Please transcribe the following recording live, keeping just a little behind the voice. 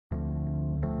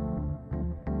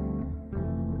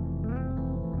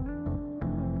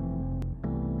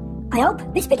I hope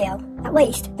this video at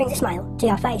least brings a smile to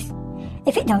your face.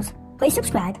 If it does, please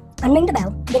subscribe and ring the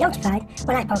bell to be notified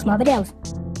when I post more videos.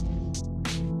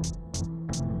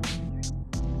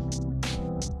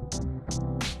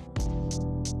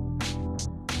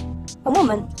 A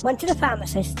woman went to the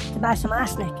pharmacist to buy some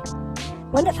arsenic.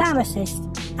 When the pharmacist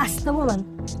asked the woman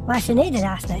why she needed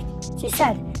arsenic, she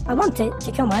said, "I want it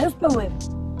to kill my husband with."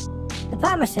 The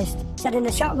pharmacist said in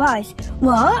a shocked voice,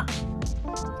 "What?"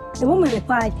 The woman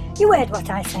replied, "You heard what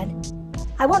I said.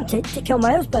 I want it to kill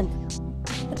my husband."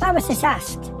 The pharmacist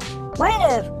asked, "Why on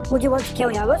earth would you want to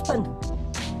kill your husband?"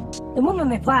 The woman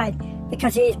replied,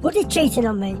 "Because he is bloody cheating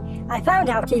on me. I found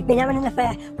out he's been having an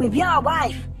affair with your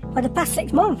wife for the past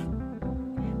 6 months."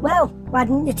 "Well, why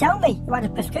didn't you tell me you had a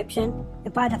prescription?"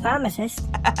 replied the pharmacist.